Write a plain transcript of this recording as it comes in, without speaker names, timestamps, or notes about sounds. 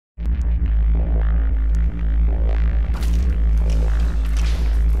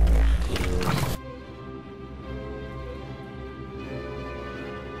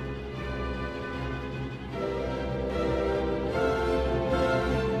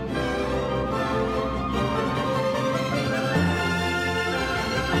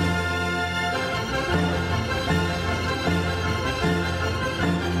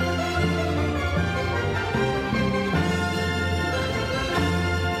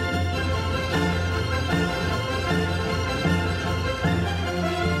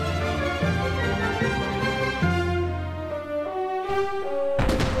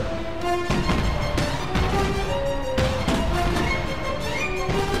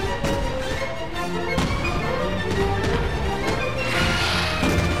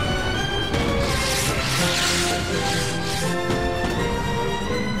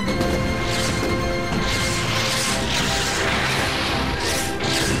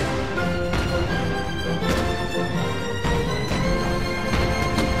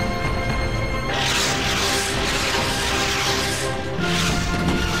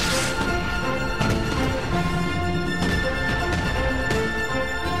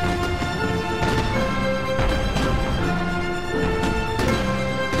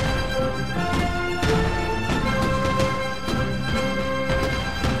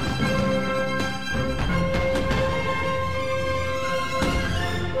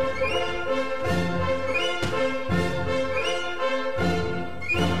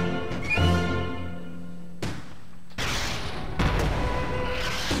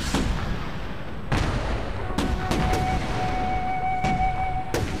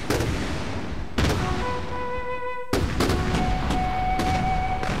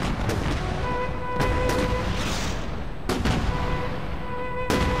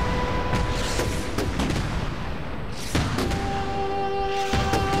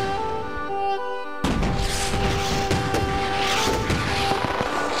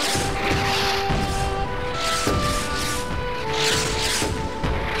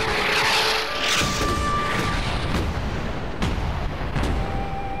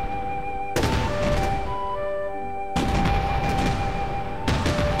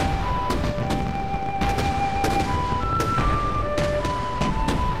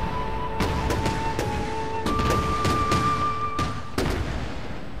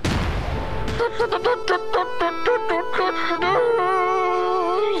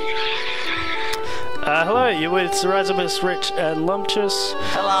Hello, you're with Zaraza-Olympics, Rich and Lumptious.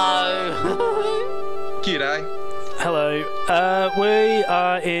 Hello. G'day. Hello. We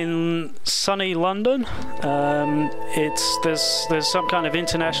are in sunny London. There's some kind of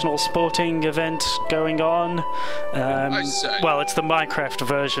international sporting event going on. Well, it's the Minecraft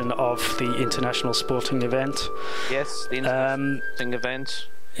version of the international sporting event. Yes, the international sporting event.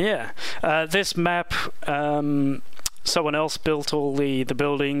 Yeah. This map, someone else built all the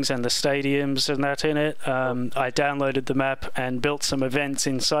buildings and the stadiums and that in it. I downloaded the map and built some events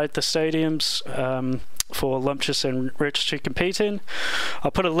inside the stadiums for Lumptious and Rich to compete in.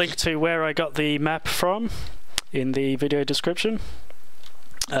 I'll put a link to where I got the map from in the video description.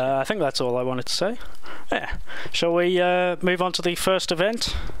 I think that's all I wanted to say. Yeah. Shall we move on to the first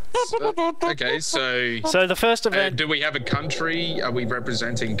event? Okay, so the first event... do we have a country? Are we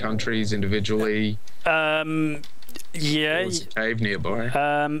representing countries individually? Yeah. There's a cave nearby.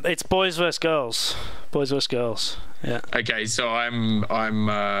 It's boys versus girls. Boys versus girls. Yeah. Okay, so I'm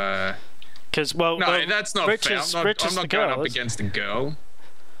because no, that's not Rich fair. is, I'm Rich not is the going girl, up against a girl.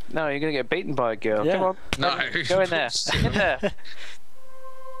 No, you're gonna get beaten by a girl. Yeah. Come on. No. Go in there. In there.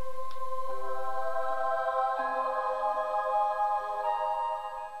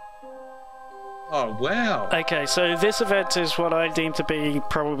 Oh wow. Okay, so this event is what I deem to be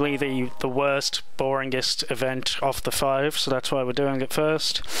probably the worst, boringest event of the 5, so that's why we're doing it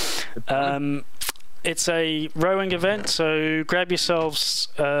first. It's a rowing event, so grab yourselves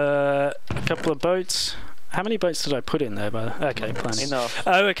a couple of boats. How many boats did I put in there? Okay, plenty. Enough.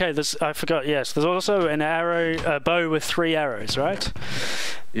 Oh, okay. I forgot. Yes, there's also an a bow with 3 arrows, right?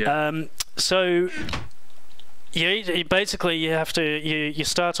 Yeah. So you basically you have to you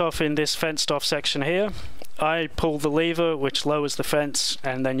start off in this fenced off section here. I pull the lever which lowers the fence,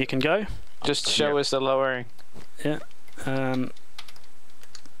 and then you can go. Just show us the lowering. Yeah.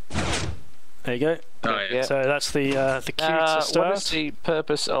 There you go. Oh, yeah. So that's the cue to start. What is the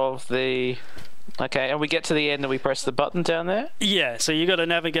purpose of the... Okay, and we get to the end and we press the button down there? Yeah, so you got to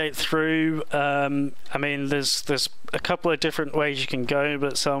navigate through. I mean, there's a couple of different ways you can go,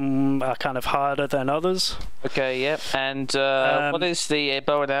 but some are kind of harder than others. Okay, yep. And what is the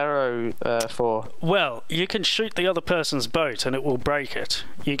bow and arrow for? Well, you can shoot the other person's boat and it will break it.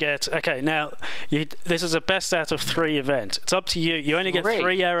 You get... Okay, now, this is a best out of 3 event. It's up to you. You only get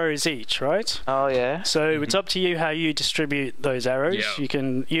 3 arrows each, right? Oh, yeah. So it's up to you how you distribute those arrows. Yeah. You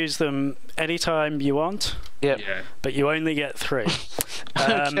can use them anytime you want. Yep. Yeah. But you only get 3.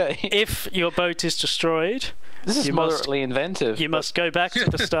 Okay. If your boat is destroyed... This is moderately inventive. You must go back to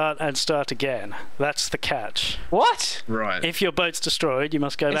the start and start again. That's the catch. What? Right. If your boat's destroyed, you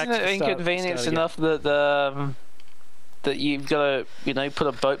must go back to the start. Isn't it inconvenience enough that that you've got to, put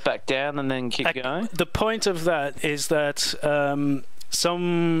a boat back down and then keep going? The point of that is that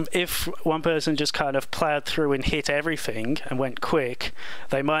if one person just kind of plowed through and hit everything and went quick,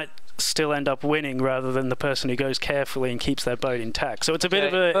 they might still end up winning rather than the person who goes carefully and keeps their boat intact. So it's a bit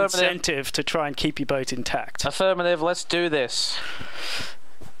of an incentive to try and keep your boat intact. Affirmative, let's do this.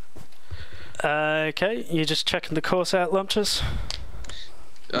 Okay, you're just checking the course out, Lumptious?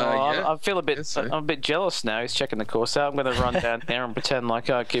 Yeah. I feel a bit. So. I'm a bit jealous now. He's checking the course out. I'm going to run down there and pretend like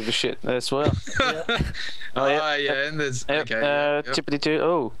I give a shit as well. Yeah. Yeah, and there's... Okay.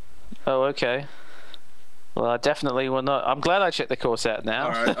 Tippity-doo. Oh, okay. Well, I definitely will not. I'm glad I checked the course out now.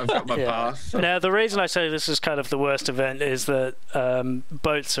 Alright, I've got my path. Now, the reason I say this is kind of the worst event is that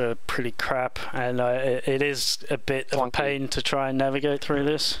boats are pretty crap, and it is a bit of a pain to try and navigate through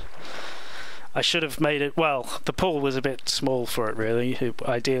this. I should have made it... Well, the pool was a bit small for it, really.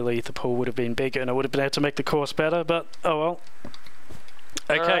 Ideally, the pool would have been bigger, and I would have been able to make the course better, but oh well.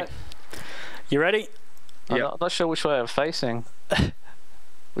 Okay. Right. You ready? I'm not sure which way I'm facing.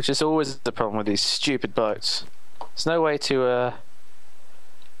 Which is always the problem with these stupid boats. There's no way to...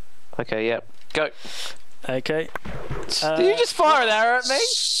 Okay, yep. Go. Okay. Did you just fire an arrow at me?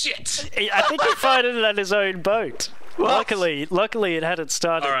 Shit! I think he fired it at his own boat. What? Luckily it hadn't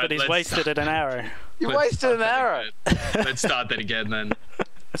started, All right, but he's wasted an arrow. You wasted an arrow. Let's start that again then.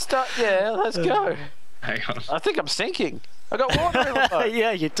 Yeah, let's go. Hang on. I think I'm sinking. I got water in my boat.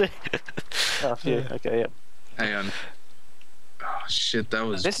 Yeah, you do. Oh, phew. Okay, yep. Hang on. Oh shit, that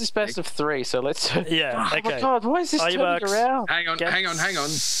was... This is best of 3, so let's... Yeah, Oh okay. my god, why is this turning around? Hang on.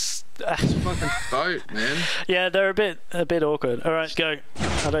 Fucking boat, man. Yeah, they're a bit awkward. All right, go.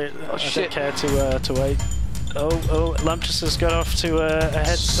 I don't care to wait. Oh, Lumptious has got off to a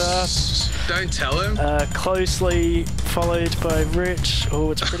head start. Don't tell him. Closely followed by Rich.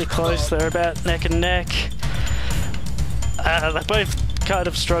 Oh, it's pretty close. They're about neck and neck. They're both kind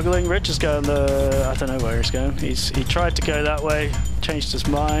of struggling. Rich is going the... I don't know where he's going. He tried to go that way, changed his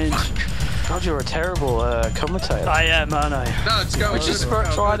mind. God, you're a terrible commentator. I am, aren't I? No, it's going. Just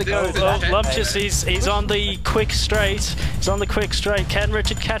try to go. Well, Lumptious, he's on the quick straight. He's on the quick straight. Can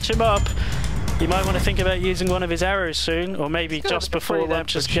Richard catch him up? You might want to think about using one of his arrows soon, or maybe just before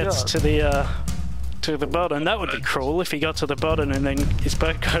Lumptious gets to the bottom. That would be cruel if he got to the bottom and then his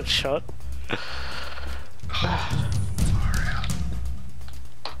boat got shot.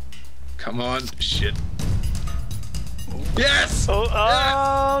 Come on, shit. Yes! Oh,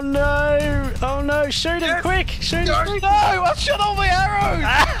 Yeah! oh no! Oh no! Shoot him quick! Shoot him quick! No, I shot all my arrows!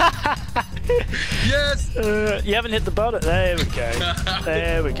 Yes! You haven't hit the bottom. There we go.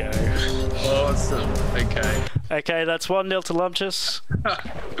 There we go. Awesome. Okay. Okay, that's 1-0 to Lumptious.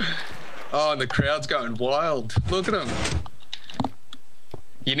 Oh, and the crowd's going wild. Look at them.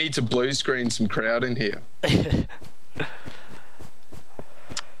 You need to blue screen some crowd in here.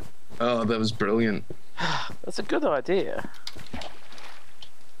 Oh, that was brilliant. That's a good idea.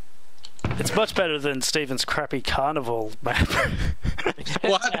 It's much better than Stephen's crappy carnival map.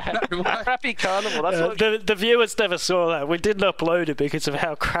 What? No, what? Crappy carnival. That's what. The viewers never saw that. We didn't upload it because of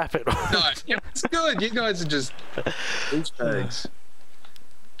how crap it was. No, it's good. You guys are just douchebags.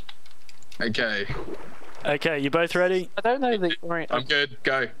 Okay. Okay, you both ready? I don't know the. I'm good.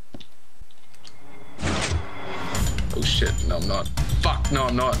 Go. Oh shit. No, I'm not. Fuck. No,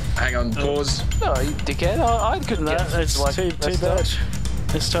 I'm not. Hang on. Pause. No, you dickhead. I couldn't No, get that's like, too bad.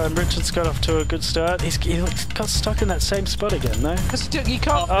 This time Richard's got off to a good start. He got stuck in that same spot again, though. Because you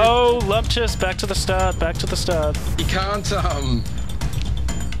can't. Oh, Lumptious, back to the start, back to the start. You can't.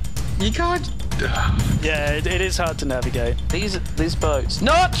 You can't. Yeah, it is hard to navigate. These boats.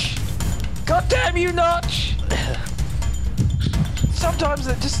 Notch! God damn you, Notch! Sometimes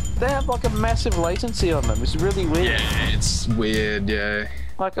they have like a massive latency on them. It's really weird. Yeah, it's weird. Yeah.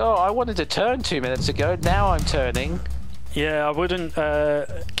 Like, oh, I wanted to turn 2 minutes ago. Now I'm turning. Yeah, I wouldn't,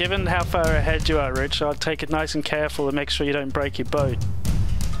 given how far ahead you are, Rich, I'd take it nice and careful and make sure you don't break your boat.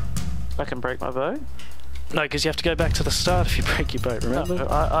 I can break my boat? No, because you have to go back to the start if you break your boat, remember? No,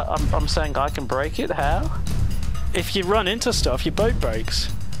 I'm saying I can break it. How? If you run into stuff, your boat breaks.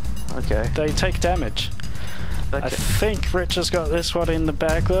 Okay. They take damage. Okay. I think Rich has got this one in the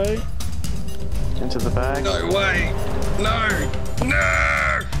bag, though. Into the bag. No way. No.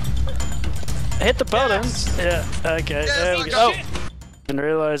 No. Hit the bottom. Yes. Yeah, okay. Yes, There we I go. got Oh! Didn't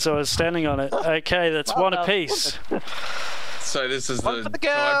realise I was standing on it. Okay, that's one apiece. So this is One for the the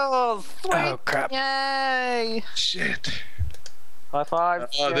girls! Oh, crap. Yay! shit. High five.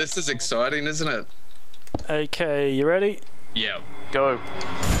 Oh, this is exciting, isn't it? Okay, you ready? Yeah. Go.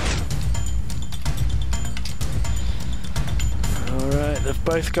 Alright, they've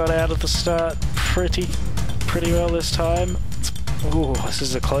both got out of the start pretty well this time. Ooh, this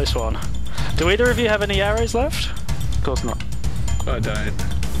is a close one. Do either of you have any arrows left? Of course not. I don't.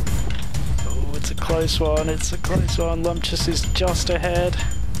 Oh, it's a close one, it's a close one. Lumptious is just ahead.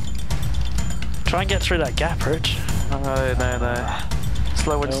 Try and get through that gap, Rich. No.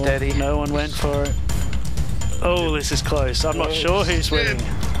 Slow and steady. No one went for it. Oh, this is close. I'm not sure who's winning.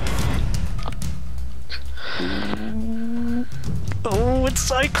 Oh, it's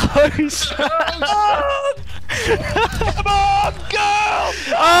so close. Come on, girl!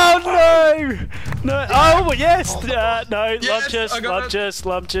 Oh no! No! Oh yes! No, Yes, I got it.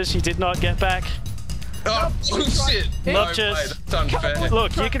 Lumptious, you did not get back. Oh, shit. No way, Lumptious. that's unfair.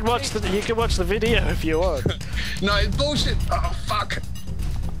 Look, you can watch the video if you want. No, it's bullshit. Oh, fuck.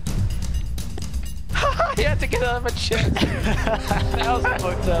 He had to get out of a chair. That was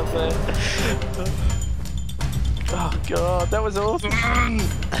fucked up, man. Oh god, that was awesome.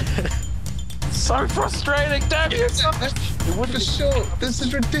 So frustrating, damn you! It wouldn't For be, sure. This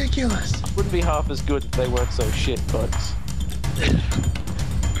is ridiculous. wouldn't be half as good if they weren't so shit, folks.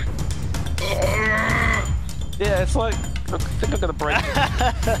 Yeah, it's like I think I'm gonna break it.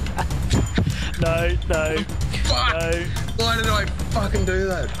 No. Fuck. No. Why did I fucking do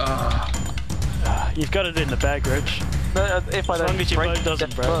that? Ah. You've got it in the bag, Rich. No, if I As don't long as your break boat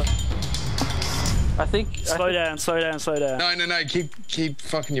doesn't it, break. I think. Slow down. No. Keep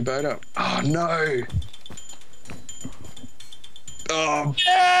fucking your boat up. Oh, no. Oh,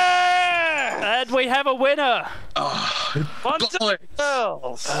 Yeah! And we have a winner. One bollocks.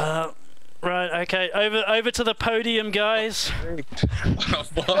 girls. Right, okay, over to the podium, guys.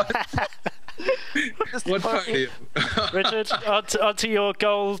 What? What podium? Richard, onto your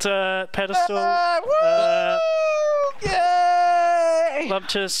gold pedestal. Woo! Yay!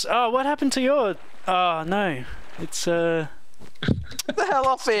 Lumptious. Oh, what happened to your? Oh no, it's Get the hell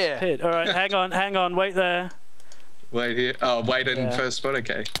off here! hit. All right, hang on, wait there. Wait here. Oh, wait in first spot.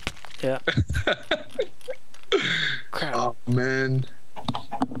 Okay. Yeah. Crap. Oh man.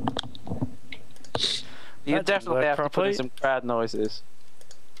 You That didn't definitely work have to put properly. in some crowd noises.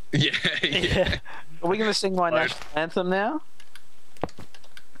 Yeah. Yeah. Are we gonna sing my national anthem now?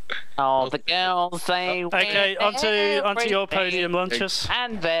 All the girls they Okay, win onto your everything, podium, Lunches.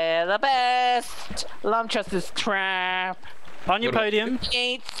 and they're the best. Lunches trap. On your podium.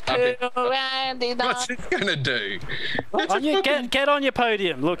 Eats Okay. poo and he What's does. it gonna do? On your, get on your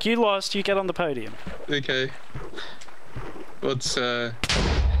podium. Look, you lost. You get on the podium. Okay. What's right.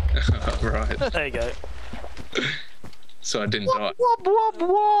 There you go. So I didn't die. Whoop, whoop,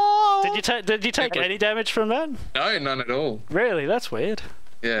 whoop. Did you take any damage from that? No, none at all. Really? That's weird.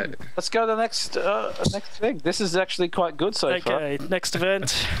 Yeah. Let's go to the next thing. This is actually quite good so far. Okay, next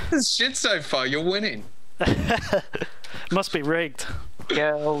event. This is shit so far. You're winning. Must be rigged.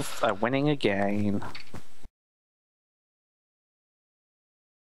 Girls are winning again.